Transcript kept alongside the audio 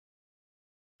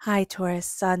Hi, Taurus,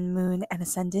 Sun, Moon, and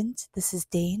Ascendant. This is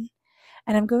Dane,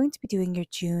 and I'm going to be doing your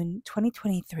June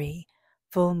 2023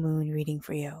 full moon reading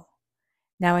for you.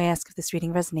 Now, I ask if this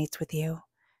reading resonates with you.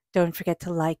 Don't forget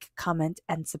to like, comment,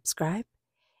 and subscribe.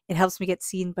 It helps me get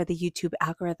seen by the YouTube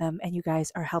algorithm, and you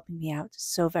guys are helping me out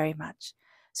so very much.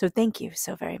 So, thank you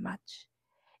so very much.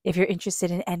 If you're interested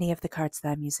in any of the cards that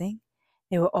I'm using,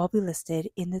 they will all be listed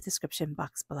in the description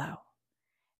box below.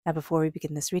 Now, before we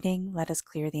begin this reading, let us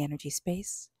clear the energy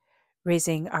space,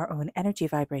 raising our own energy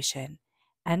vibration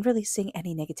and releasing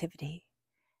any negativity.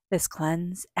 This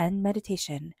cleanse and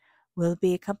meditation will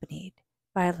be accompanied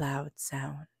by a loud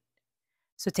sound.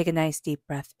 So take a nice deep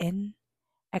breath in,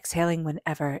 exhaling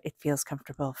whenever it feels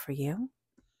comfortable for you.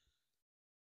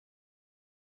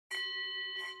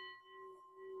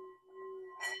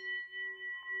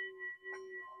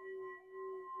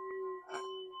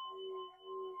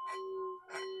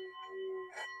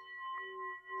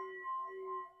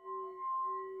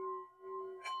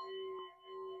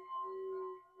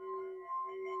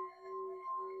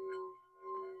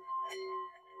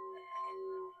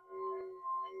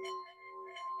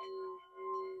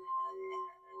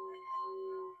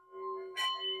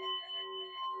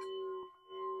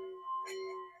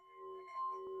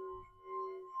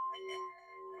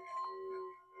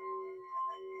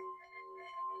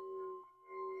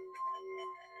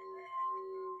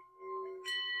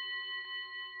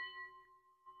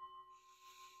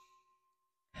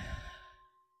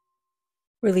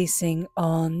 Releasing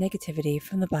all negativity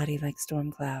from the body like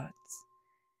storm clouds,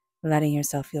 letting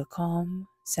yourself feel calm,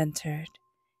 centered,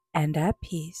 and at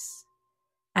peace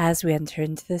as we enter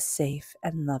into this safe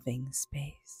and loving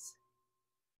space.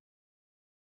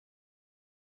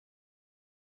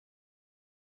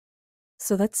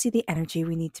 So let's see the energy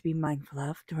we need to be mindful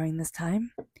of during this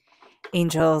time.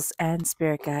 Angels and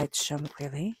spirit guides, show me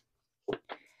clearly.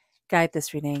 Guide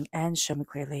this reading and show me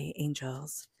clearly,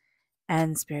 angels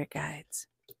and spirit guides.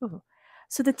 Ooh.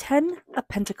 So the 10 of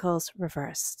Pentacles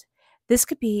reversed. This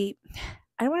could be,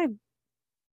 I don't want to,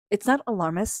 it's not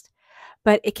alarmist,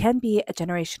 but it can be a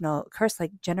generational curse,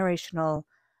 like generational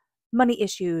money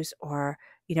issues or,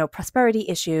 prosperity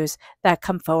issues that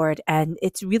come forward. And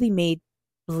it's really made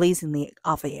blazingly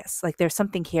obvious. Like there's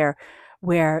something here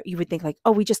where you would think like,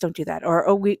 oh, we just don't do that. Or,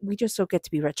 oh, we just don't get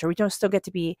to be rich, or we just don't get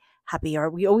to be happy,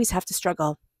 or we always have to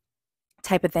struggle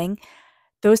type of thing.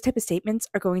 Those type of statements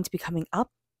are going to be coming up.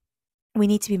 We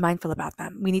need to be mindful about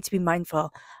them. We need to be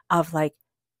mindful of like,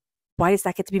 why does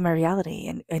that get to be my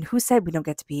reality? And who said we don't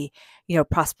get to be,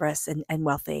 prosperous and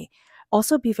wealthy?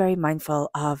 Also be very mindful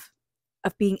of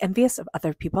being envious of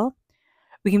other people.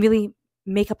 We can really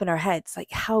make up in our heads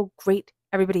like how great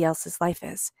everybody else's life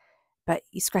is. But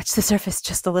you scratch the surface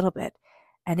just a little bit,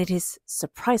 and it is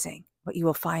surprising what you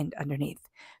will find underneath.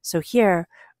 So here,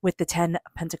 with the 10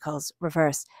 of Pentacles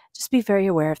reversed, just be very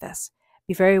aware of this.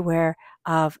 Be very aware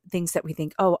of things that we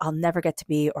think, oh, I'll never get to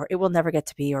be, or it will never get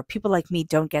to be, or people like me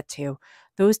don't get to.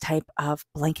 Those type of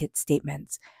blanket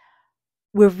statements.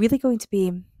 We're really going to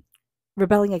be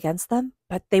rebelling against them,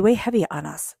 but they weigh heavy on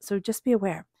us. So just be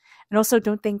aware. And also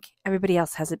don't think everybody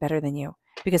else has it better than you,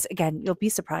 because again, you'll be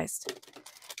surprised.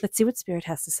 Let's see what Spirit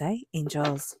has to say.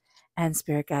 Angels and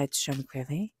spirit guides, show me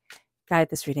clearly. Guide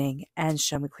this reading and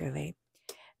show me clearly.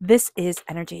 This is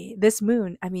energy. This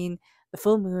moon, the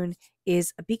full moon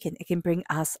is a beacon. It can bring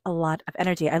us a lot of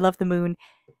energy. I love the moon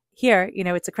here.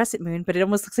 It's a crescent moon, but it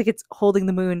almost looks like it's holding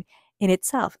the moon in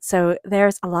itself. So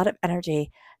there's a lot of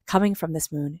energy coming from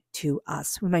this moon to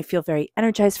us. We might feel very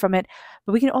energized from it,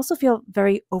 but we can also feel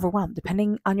very overwhelmed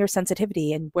depending on your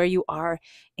sensitivity and where you are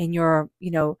in your,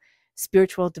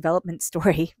 spiritual development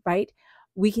story, right?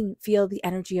 We can feel the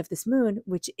energy of this moon,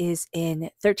 which is in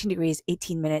 13 degrees,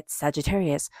 18 minutes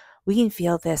Sagittarius. We can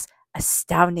feel this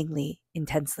astoundingly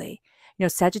intensely.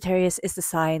 Sagittarius is the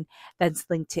sign that's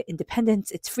linked to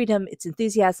independence, it's freedom, it's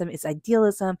enthusiasm, it's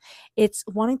idealism. It's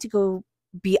wanting to go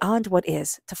beyond what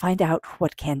is to find out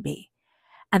what can be.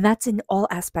 And that's in all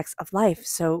aspects of life.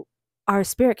 So our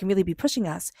spirit can really be pushing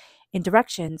us in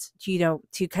directions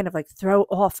to kind of like throw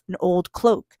off an old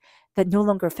cloak that no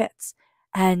longer fits.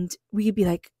 And we could be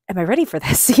like, am I ready for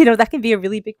this? That can be a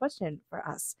really big question for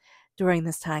us during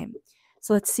this time.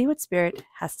 So let's see what Spirit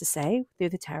has to say through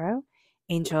the tarot.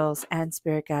 Angels and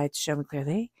spirit guides, show me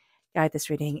clearly. Guide this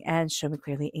reading and show me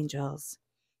clearly, angels.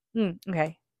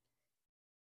 Okay.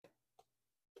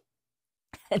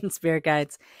 And spirit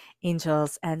guides,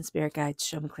 angels and spirit guides,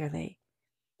 show me clearly.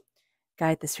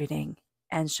 Guide this reading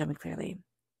and show me clearly.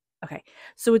 Okay.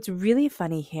 So it's really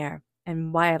funny here,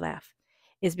 and why I laugh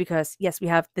is because, yes, we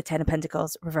have the 10 of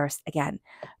Pentacles reversed again,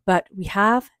 but we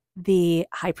have the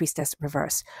High Priestess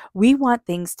reverse. We want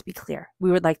things to be clear.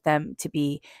 We would like them to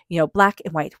be, black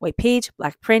and white page,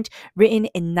 black print, written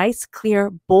in nice,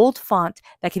 clear, bold font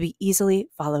that can be easily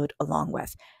followed along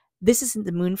with. This isn't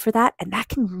the moon for that, and that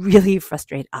can really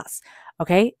frustrate us.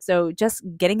 Okay, so just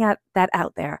getting that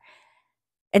out there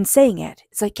and saying it,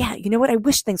 it's like, yeah, you know what? I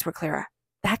wish things were clearer.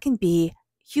 That can be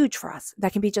huge for us.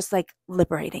 That can be just like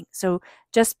liberating. So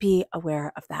just be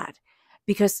aware of that,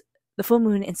 because the full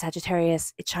moon in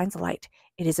Sagittarius, it shines a light.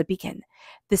 It is a beacon.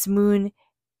 This moon,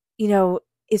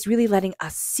 is really letting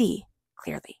us see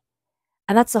clearly.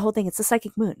 And that's the whole thing. It's the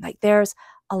psychic moon. Like there's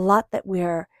a lot that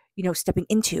we're, stepping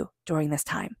into during this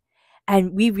time.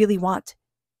 And we really want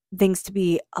things to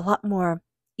be a lot more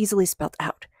easily spelled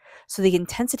out. So the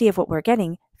intensity of what we're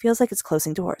getting feels like it's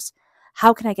closing doors.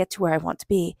 How can I get to where I want to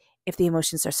be if the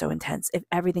emotions are so intense, if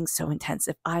everything's so intense,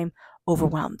 if I'm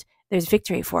overwhelmed? There's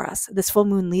victory for us. This full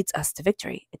moon leads us to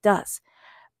victory. It does.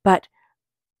 But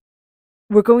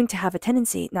we're going to have a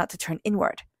tendency not to turn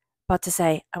inward, but to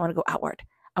say, I want to go outward.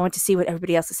 I want to see what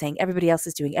everybody else is saying, everybody else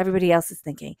is doing, everybody else is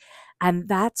thinking. And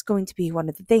that's going to be one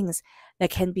of the things that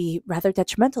can be rather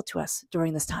detrimental to us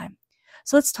during this time.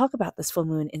 So let's talk about this full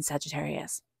moon in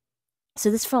Sagittarius.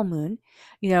 So this full moon,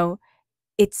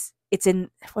 it's in,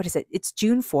 what is it? It's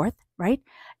June 4th, right?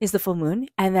 Is the full moon.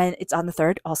 And then it's on the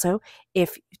 3rd also,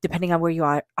 if depending on where you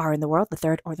are in the world, the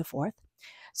 3rd or the 4th.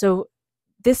 So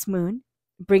this moon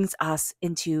brings us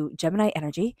into Gemini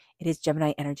energy. It is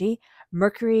Gemini energy.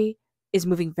 Mercury is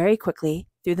moving very quickly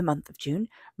through the month of June.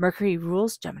 Mercury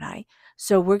rules Gemini.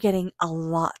 So we're getting a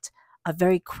lot of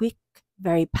very quick,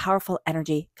 very powerful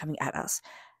energy coming at us.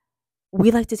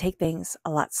 We like to take things a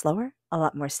lot slower, a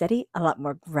lot more steady, a lot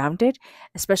more grounded,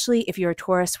 especially if you're a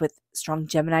Taurus with strong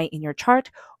Gemini in your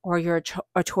chart, or you're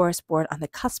a Taurus born on the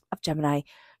cusp of Gemini.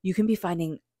 You can be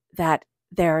finding that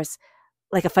there's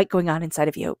like a fight going on inside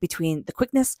of you between the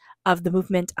quickness of the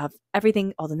movement of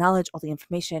everything, all the knowledge, all the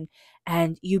information,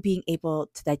 and you being able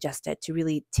to digest it, to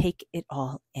really take it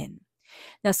all in.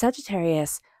 Now,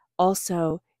 Sagittarius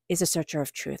also is a searcher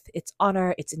of truth. It's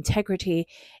honor, it's integrity.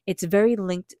 It's very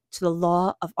linked to the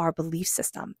law of our belief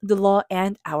system, the law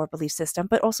and our belief system,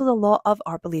 but also the law of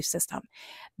our belief system.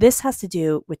 This has to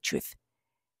do with truth,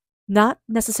 not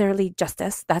necessarily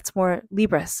justice. That's more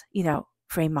Libras,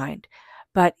 frame mind.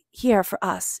 But here for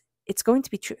us, it's going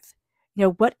to be truth.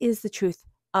 What is the truth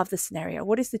of the scenario?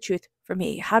 What is the truth for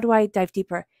me? How do I dive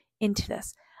deeper into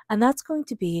this? And that's going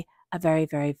to be a very,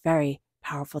 very, very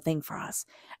powerful thing for us.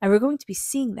 And we're going to be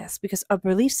seeing this because our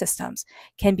belief systems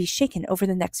can be shaken over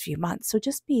the next few months. So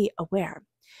just be aware.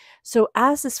 So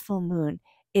as this full moon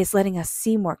is letting us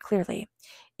see more clearly,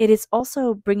 it is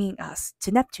also bringing us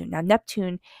to Neptune. Now,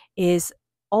 Neptune is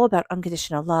all about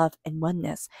unconditional love and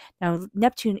oneness. Now,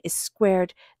 Neptune is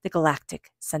squared the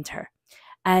galactic center,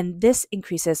 and this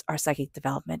increases our psychic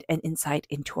development and insight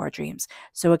into our dreams.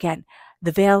 So again,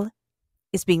 the veil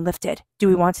is being lifted. Do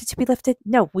we want it to be lifted?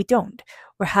 No, we don't.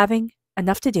 We're having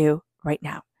enough to do right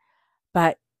now.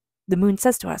 But the moon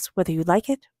says to us, whether you like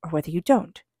it or whether you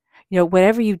don't,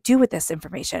 whatever you do with this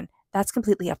information, that's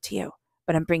completely up to you,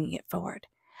 but I'm bringing it forward.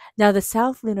 Now, the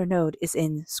South Lunar Node is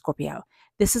in Scorpio.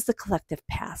 This is the collective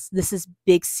past. This is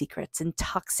big secrets and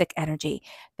toxic energy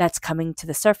that's coming to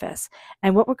the surface.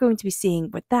 And what we're going to be seeing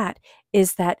with that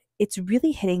is that it's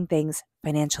really hitting things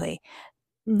financially.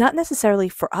 Not necessarily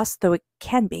for us, though it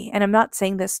can be. And I'm not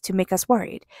saying this to make us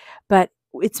worried, but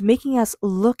it's making us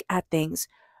look at things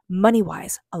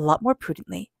money-wise a lot more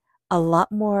prudently, a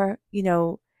lot more,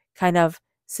 kind of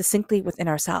succinctly within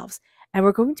ourselves. And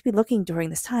we're going to be looking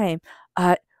during this time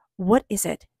at what is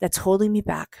it that's holding me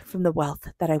back from the wealth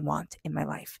that I want in my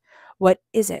life? What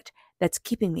is it that's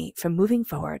keeping me from moving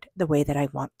forward the way that I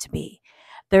want to be?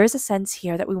 There is a sense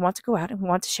here that we want to go out and we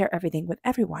want to share everything with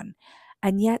everyone.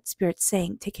 And yet Spirit's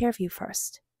saying, take care of you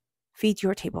first. Feed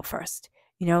your table first.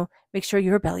 Make sure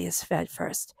your belly is fed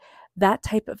first. That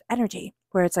type of energy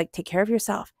where it's like, take care of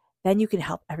yourself, then you can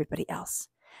help everybody else.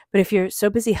 But if you're so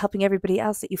busy helping everybody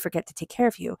else that you forget to take care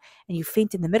of you and you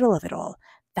faint in the middle of it all,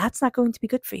 that's not going to be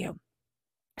good for you.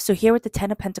 So here with the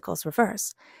 10 of Pentacles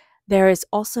reverse, there is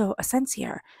also a sense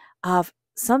here of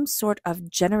some sort of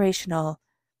generational,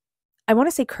 I want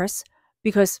to say curse,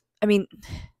 because,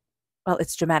 well,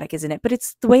 it's dramatic, isn't it? But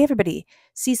it's the way everybody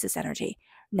sees this energy.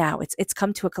 Now it's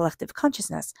come to a collective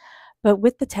consciousness. But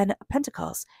with the 10 of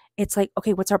Pentacles, it's like,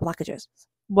 okay, what's our blockages?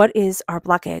 What is our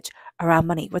blockage around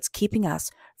money? What's keeping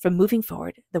us from moving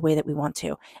forward the way that we want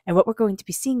to? And what we're going to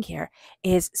be seeing here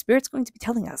is Spirit's going to be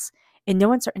telling us in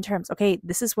no uncertain terms, okay,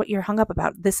 this is what you're hung up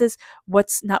about. This is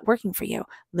what's not working for you.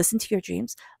 Listen to your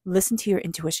dreams. Listen to your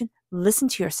intuition. Listen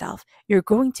to yourself. You're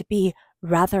going to be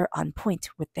rather on point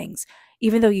with things,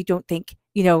 even though you don't think,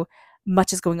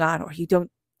 much is going on, or you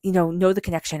don't, know the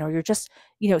connection, or you're just,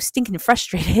 stinking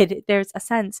frustrated. There's a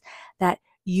sense that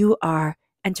you are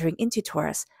entering into,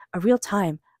 Taurus, a real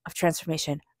time of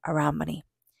transformation around money.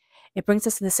 It brings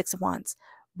us to the Six of Wands.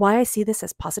 Why I see this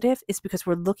as positive is because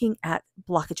we're looking at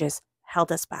blockages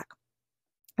held us back.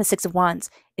 The Six of Wands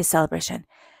is celebration.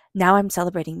 Now I'm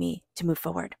celebrating me to move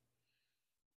forward.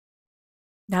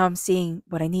 Now I'm seeing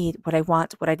what I need, what I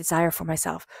want, what I desire for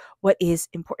myself, what is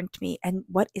important to me, and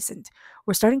what isn't.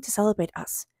 We're starting to celebrate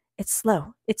us. It's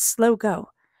slow go,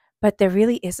 but there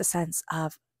really is a sense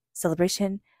of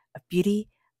celebration, of beauty,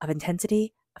 of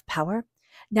intensity, of power.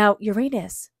 Now,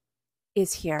 Uranus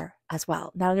is here as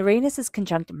well. Now, Uranus is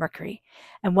conjunct Mercury.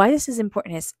 And why this is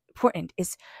important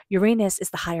is Uranus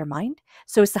is the higher mind.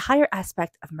 So it's the higher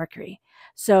aspect of Mercury.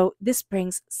 So this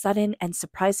brings sudden and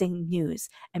surprising news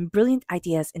and brilliant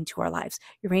ideas into our lives.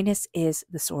 Uranus is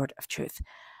the sword of truth.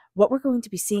 What we're going to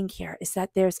be seeing here is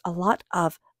that there's a lot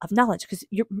of knowledge, because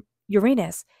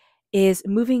Uranus is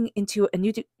moving into a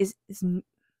new is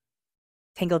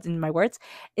tangled in my words,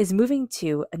 is moving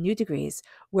to a new degrees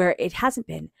where it hasn't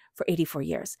been for 84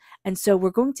 years. And so we're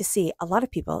going to see a lot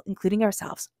of people, including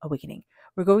ourselves, awakening.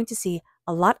 We're going to see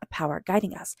a lot of power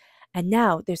guiding us. And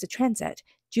now there's a transit.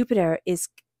 Jupiter is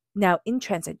now in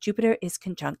transit. Jupiter is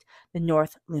conjunct the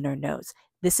North Lunar Nose.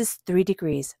 This is 3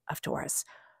 degrees of Taurus.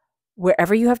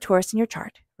 Wherever you have Taurus in your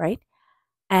chart, right?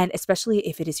 And especially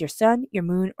if it is your sun, your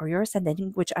moon, or your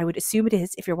ascendant, which I would assume it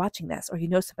is if you're watching this or you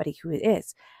know somebody who it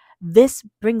is, this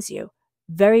brings you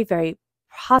very, very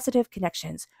positive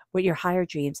connections with your higher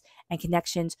dreams and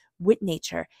connections with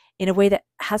nature in a way that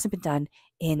hasn't been done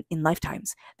in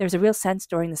lifetimes. There's a real sense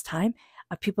during this time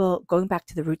of people going back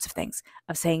to the roots of things,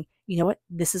 of saying, you know what,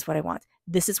 this is what I want.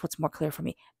 This is what's more clear for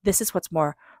me. This is what's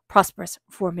more prosperous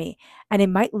for me. And it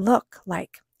might look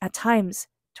like at times,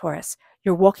 Taurus,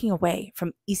 you're walking away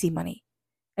from easy money.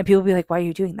 And people will be like, why are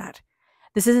you doing that?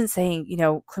 This isn't saying,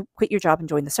 quit your job and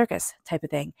join the circus type of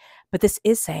thing. But this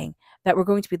is saying that we're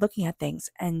going to be looking at things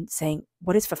and saying,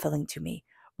 what is fulfilling to me?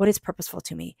 What is purposeful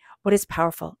to me? What is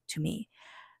powerful to me?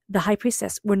 The high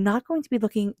priestess, we're not going to be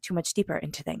looking too much deeper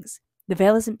into things. The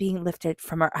veil isn't being lifted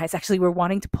from our eyes. Actually, we're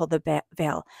wanting to pull the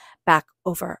veil back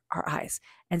over our eyes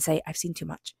and say, I've seen too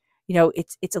much.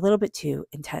 It's a little bit too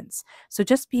intense. So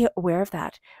just be aware of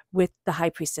that with the high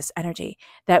priestess energy,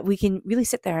 that we can really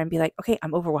sit there and be like, okay,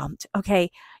 I'm overwhelmed.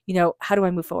 Okay, how do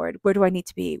I move forward? Where do I need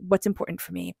to be? What's important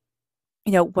for me?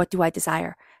 What do I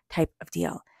desire type of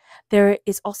deal. There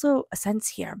is also a sense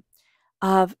here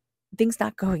of things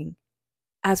not going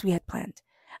as we had planned.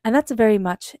 And that's very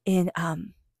much in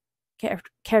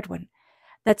Caerdwyn.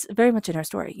 That's very much in her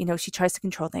story. She tries to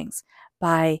control things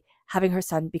by having her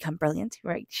son become brilliant,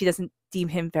 right? She doesn't deem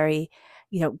him very,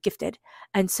 gifted.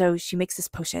 And so she makes this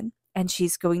potion and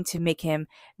she's going to make him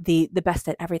the best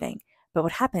at everything. But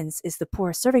what happens is the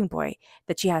poor serving boy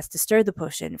that she has to stir the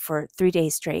potion for 3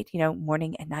 days straight,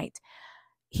 morning and night,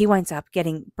 he winds up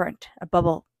getting burnt. A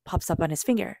bubble pops up on his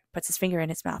finger, puts his finger in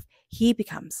his mouth. He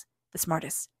becomes the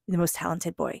smartest, the most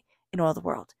talented boy in all the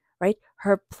world, right?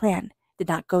 Her plan did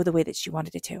not go the way that she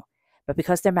wanted it to. But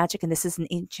because they're magic, and this is an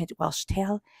ancient Welsh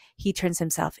tale, he turns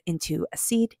himself into a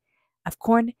seed of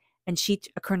corn, and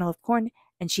a kernel of corn,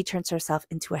 and she turns herself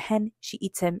into a hen. She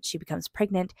eats him, she becomes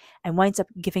pregnant, and winds up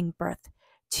giving birth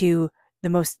to the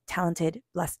most talented,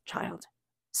 blessed child.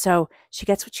 So she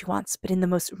gets what she wants, but in the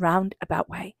most roundabout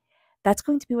way. That's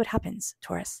going to be what happens,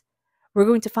 Taurus. We're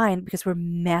going to find, because we're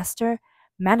master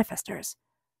manifestors,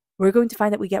 we're going to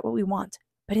find that we get what we want,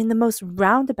 but in the most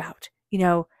roundabout,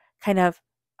 kind of,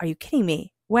 are you kidding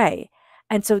me way.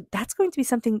 And so that's going to be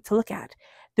something to look at.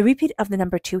 The repeat of the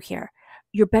number 2 here.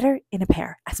 You're better in a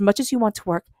pair. As much as you want to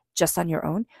work just on your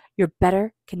own, you're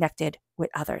better connected with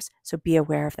others. So be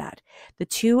aware of that. The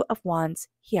 2 of Wands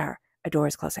here, a door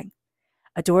is closing.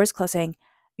 A door is closing.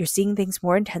 You're seeing things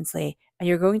more intensely, and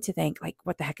you're going to think, like,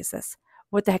 what the heck is this?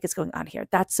 What the heck is going on here?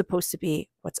 That's supposed to be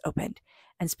what's opened.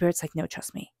 And Spirit's like, no,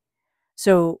 trust me.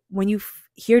 So when you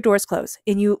hear doors close,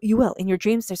 and you will, in your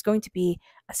dreams, there's going to be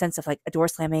a sense of like a door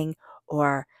slamming,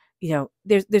 or,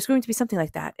 there's going to be something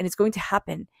like that. And it's going to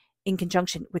happen in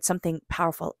conjunction with something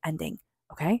powerful ending,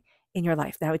 okay, in your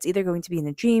life. Now, it's either going to be in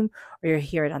the dream or you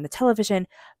hear it on the television,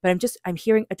 but I'm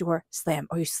hearing a door slam,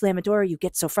 or you slam a door, you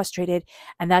get so frustrated.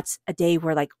 And that's a day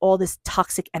where like all this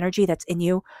toxic energy that's in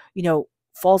you,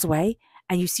 falls away.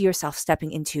 And you see yourself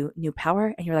stepping into new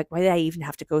power. And you're like, why did I even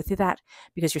have to go through that?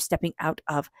 Because you're stepping out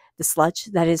of the sludge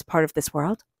that is part of this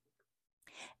world.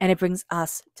 And it brings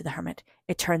us to the Hermit.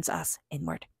 It turns us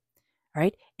inward,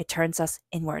 right? It turns us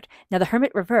inward. Now, the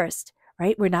Hermit reversed,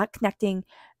 right? We're not connecting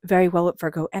very well with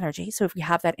Virgo energy. So if we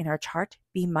have that in our chart,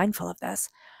 be mindful of this.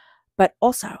 But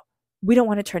also, we don't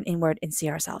want to turn inward and see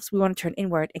ourselves. We want to turn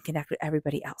inward and connect with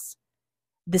everybody else.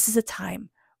 This is a time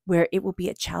where it will be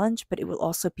a challenge, but it will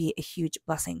also be a huge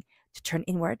blessing to turn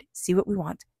inward, see what we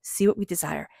want, see what we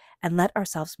desire, and let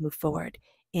ourselves move forward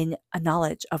in a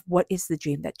knowledge of what is the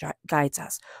dream that guides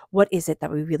us. What is it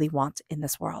that we really want in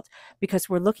this world? Because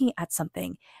we're looking at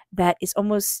something that is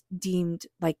almost deemed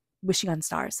like wishing on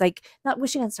stars, like not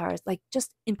wishing on stars, like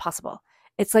just impossible.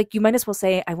 It's like you might as well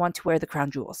say, I want to wear the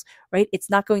crown jewels, right? It's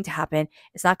not going to happen.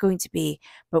 It's not going to be,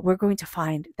 but we're going to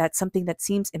find that something that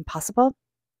seems impossible,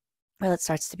 well, it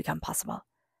starts to become possible.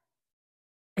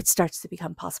 It starts to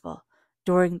become possible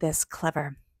during this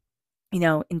clever,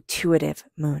 intuitive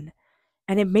moon.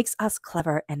 And it makes us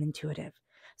clever and intuitive.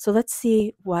 So let's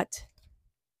see what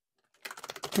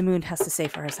the moon has to say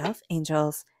for herself.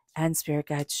 Angels and spirit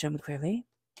guides, show me clearly.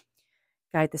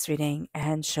 Guide this reading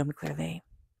and show me clearly.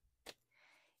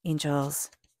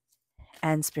 Angels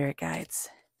and spirit guides.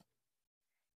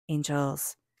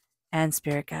 Angels and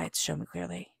spirit guides, show me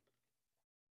clearly.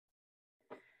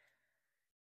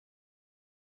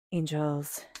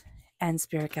 Angels and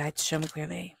spirit guides, show me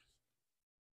clearly.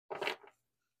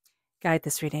 Guide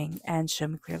this reading and show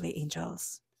me clearly,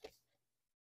 angels.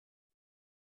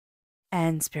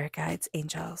 And spirit guides,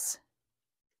 angels.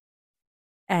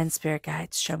 And spirit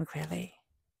guides, show me clearly.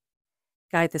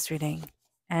 Guide this reading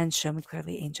and show me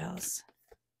clearly, angels.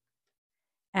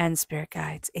 And spirit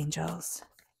guides, angels.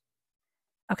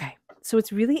 Okay, so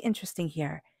what's really interesting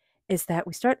here is that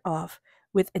we start off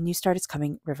with a new start is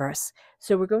coming reverse.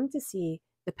 So we're going to see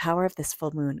the power of this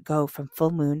full moon go from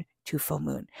full moon to full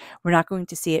moon. We're not going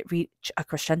to see it reach a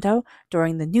crescendo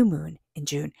during the new moon in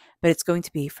June, but it's going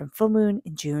to be from full moon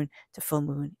in June to full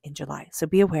moon in July. So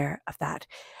be aware of that.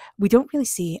 We don't really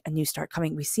see a new start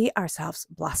coming. We see ourselves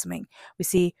blossoming. We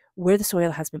see where the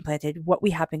soil has been planted, what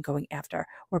we have been going after.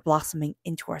 We're blossoming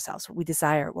into ourselves, what we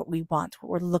desire, what we want,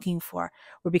 what we're looking for.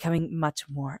 We're becoming much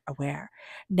more aware.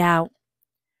 Now,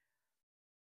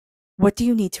 what do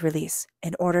you need to release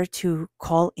in order to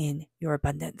call in your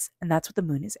abundance? And that's what the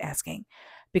moon is asking,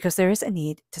 because there is a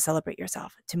need to celebrate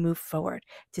yourself, to move forward,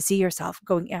 to see yourself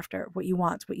going after what you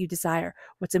want, what you desire,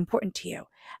 what's important to you.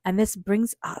 And this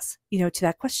brings us, to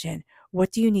that question,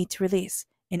 what do you need to release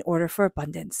in order for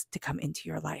abundance to come into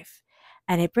your life?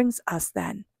 And it brings us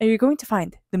then, and you're going to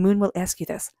find the moon will ask you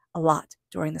this a lot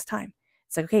during this time.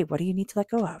 It's like, okay, what do you need to let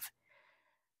go of?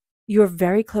 You're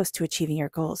very close to achieving your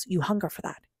goals. You hunger for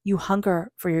that. You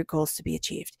hunger for your goals to be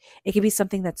achieved. It can be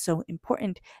something that's so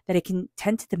important that it can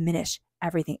tend to diminish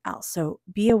everything else. So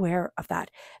be aware of that.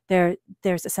 There's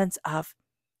a sense of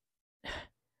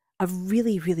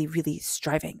really, really, really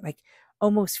striving, like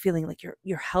almost feeling like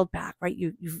you're held back, right?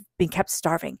 You've been kept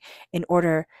starving in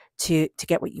order to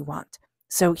get what you want.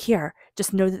 So here,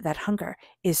 just know that hunger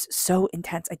is so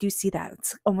intense. I do see that.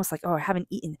 It's almost like, oh, I haven't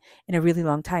eaten in a really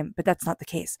long time, but that's not the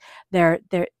case.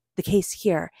 The case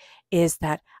here is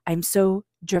that I'm so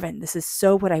driven. This is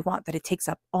so what I want that it takes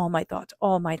up all my thoughts,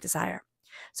 all my desire.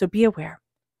 So be aware,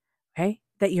 okay,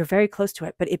 that you're very close to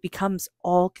it, but it becomes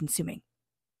all consuming.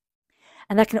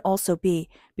 And that can also be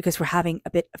because we're having a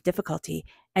bit of difficulty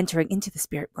entering into the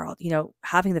spirit world,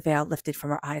 having the veil lifted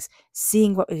from our eyes,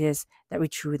 seeing what it is that we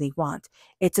truly want.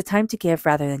 It's a time to give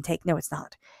rather than take. No, it's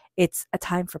not. It's a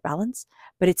time for balance,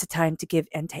 but it's a time to give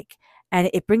and take. And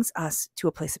it brings us to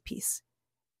a place of peace.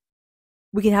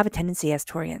 We can have a tendency as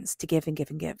Taurians to give and give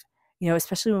and give,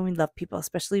 especially when we love people,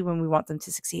 especially when we want them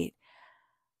to succeed.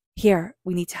 Here,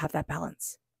 we need to have that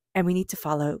balance. And we need to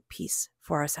follow peace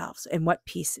for ourselves and what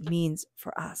peace means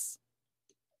for us.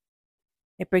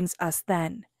 It brings us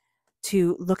then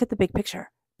to look at the big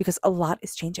picture because a lot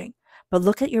is changing. But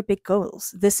look at your big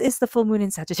goals. This is the full moon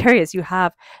in Sagittarius. You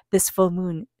have this full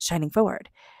moon shining forward.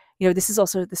 This is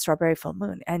also the strawberry full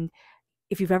moon. And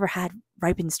if you've ever had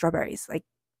ripened strawberries, like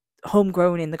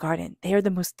homegrown in the garden, they are the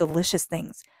most delicious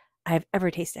things I have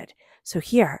ever tasted. So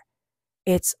here,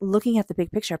 it's looking at the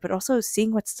big picture, but also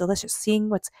seeing what's delicious, seeing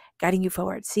what's guiding you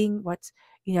forward, seeing what,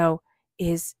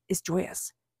 is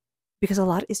joyous, because a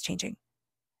lot is changing.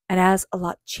 And as a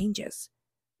lot changes,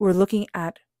 we're looking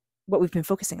at what we've been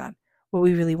focusing on, what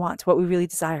we really want, what we really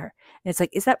desire. And it's like,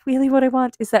 is that really what I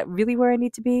want? Is that really where I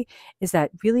need to be? Is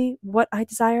that really what I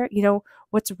desire?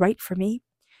 What's right for me?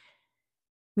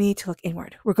 We need to look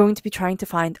inward. We're going to be trying to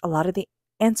find a lot of the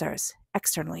answers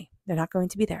externally. They're not going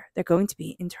to be there. They're going to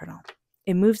be internal.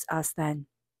 It moves us then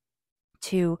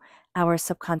to our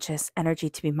subconscious energy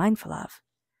to be mindful of.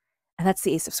 And that's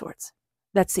the Ace of Swords.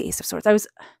 That's the Ace of Swords.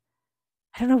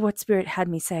 I don't know what spirit had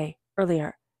me say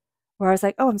earlier, where I was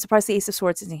like, oh, I'm surprised the Ace of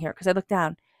Swords isn't here, because I looked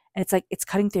down And it's like it's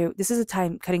cutting through. This is a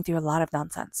time cutting through a lot of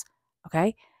nonsense.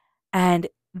 Okay. And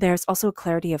there's also a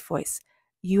clarity of voice.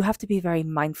 You have to be very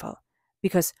mindful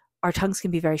because our tongues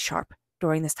can be very sharp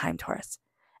during this time, Taurus.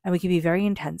 And we can be very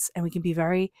intense and we can be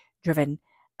very driven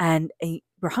and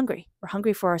we're hungry. We're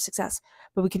hungry for our success,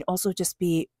 but we can also just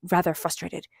be rather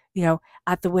frustrated,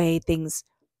 at the way things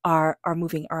are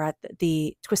moving or at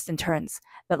the twists and turns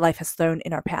that life has thrown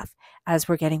in our path as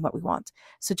we're getting what we want.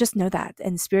 So just know that.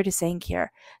 And Spirit is saying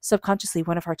here, subconsciously,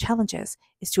 one of our challenges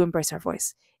is to embrace our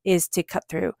voice, is to cut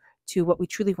through to what we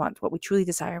truly want, what we truly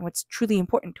desire, and what's truly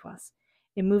important to us.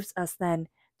 It moves us then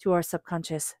to our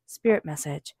subconscious spirit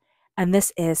message. And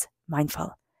this is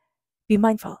mindful. Be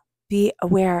mindful. Be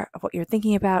aware of what you're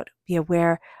thinking about. Be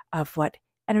aware of what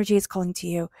energy is calling to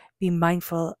you. Be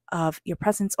mindful of your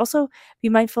presence. Also, be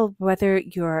mindful whether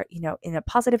you're, in a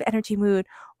positive energy mood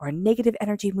or a negative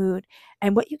energy mood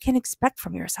and what you can expect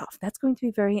from yourself. That's going to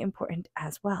be very important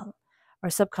as well. Our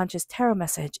subconscious tarot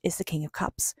message is the King of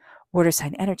Cups, water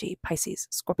sign energy, Pisces,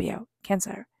 Scorpio,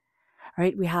 Cancer. All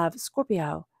right, we have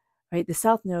Scorpio, right? The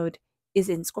South Node is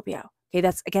in Scorpio. Okay,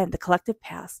 that's again the collective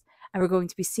past. And we're going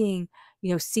to be seeing,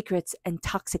 secrets and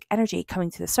toxic energy coming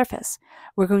to the surface.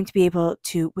 We're going to be able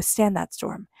to withstand that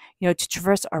storm, to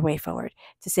traverse our way forward,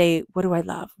 to say, what do I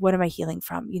love? What am I healing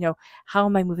from? How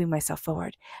am I moving myself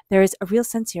forward? There is a real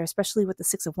sense here, especially with the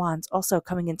Six of Wands also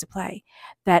coming into play,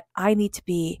 that I need to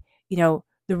be, the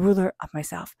ruler of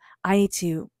myself. I need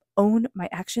to own my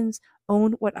actions,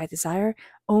 own what I desire,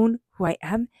 own who I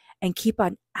am, and keep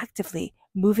on actively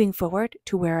moving forward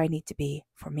to where I need to be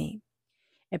for me.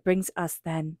 It brings us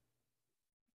then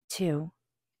to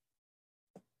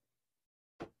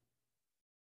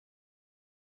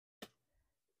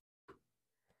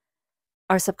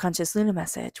our subconscious Luna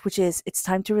message, which is it's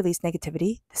time to release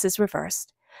negativity. This is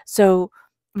reversed. So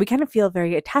we kind of feel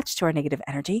very attached to our negative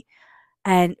energy.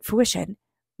 And fruition,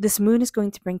 this moon is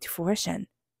going to bring to fruition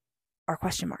our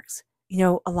question marks.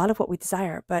 A lot of what we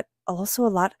desire, but also a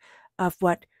lot of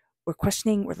what we're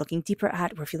questioning, we're looking deeper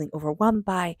at, we're feeling overwhelmed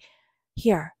by.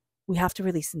 Here, we have to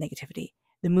release the negativity.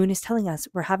 The moon is telling us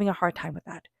we're having a hard time with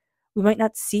that. We might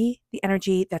not see the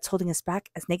energy that's holding us back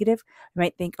as negative. We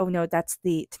might think, oh no, that's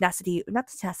the tenacity, not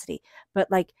the tenacity,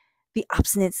 but like the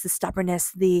obstinance, the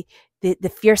stubbornness, the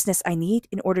fierceness I need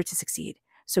in order to succeed.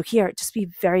 So here, just be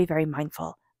very, very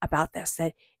mindful about this,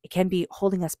 that it can be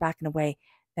holding us back in a way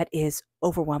that is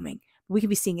overwhelming. We can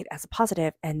be seeing it as a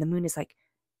positive, and the moon is like,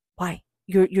 why?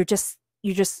 You're just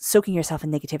soaking yourself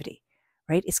in negativity,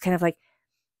 right? It's kind of like,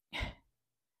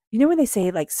 when they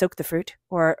say like soak the fruit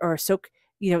or soak,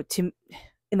 to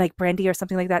in like brandy or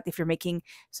something like that, if you're making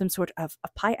some sort of a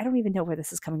pie. I don't even know where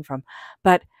this is coming from,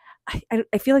 but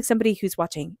I feel like somebody who's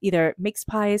watching either makes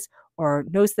pies or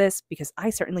knows this, because I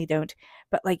certainly don't.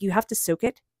 But like you have to soak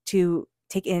it to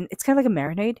take in. It's kind of like a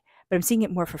marinade, but I'm seeing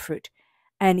it more for fruit.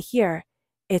 And here,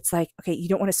 it's like, okay, you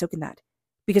don't want to soak in that,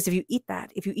 because if you eat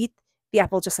the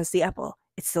apple just as the apple,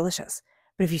 it's delicious.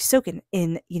 But if you soak in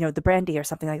the brandy or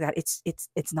something like that,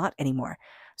 it's not anymore.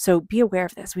 So be aware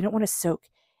of this. We don't want to soak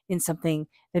in something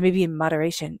that maybe in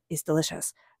moderation is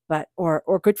delicious, but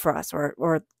or good for us,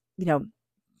 or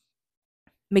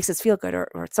makes us feel good,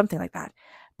 or something like that.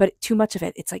 But too much of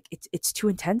it, it's like it's too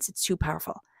intense, it's too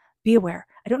powerful. Be aware.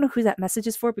 I don't know who that message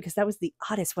is for, because that was the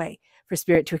oddest way for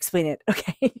Spirit to explain it.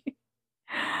 Okay.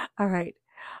 All right.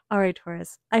 All right,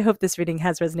 Taurus. I hope this reading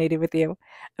has resonated with you.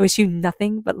 I wish you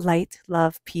nothing but light,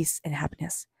 love, peace, and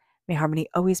happiness. May harmony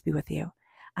always be with you.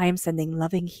 I am sending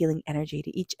loving, healing energy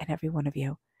to each and every one of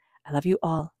you. I love you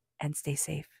all, and stay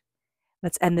safe.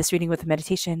 Let's end this reading with a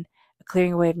meditation, a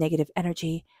clearing away of negative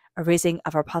energy, a raising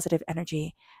of our positive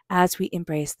energy as we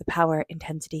embrace the power,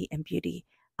 intensity, and beauty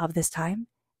of this time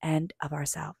and of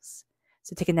ourselves.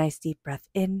 So take a nice deep breath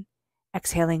in,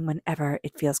 exhaling whenever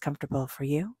it feels comfortable for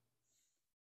you.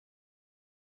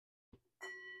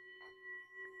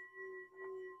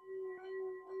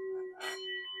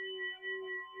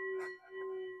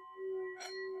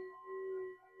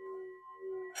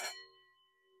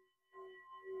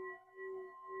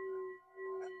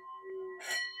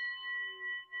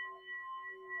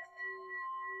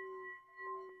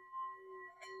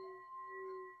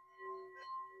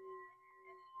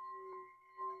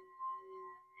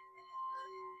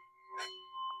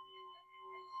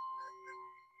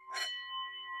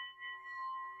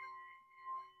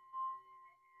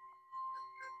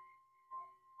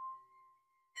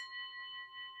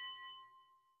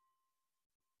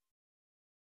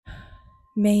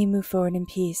 May you move forward in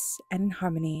peace and in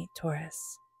harmony,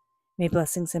 Taurus. May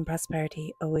blessings and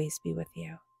prosperity always be with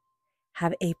you.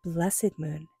 Have a blessed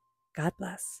moon. God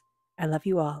bless. I love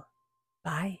you all.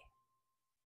 Bye.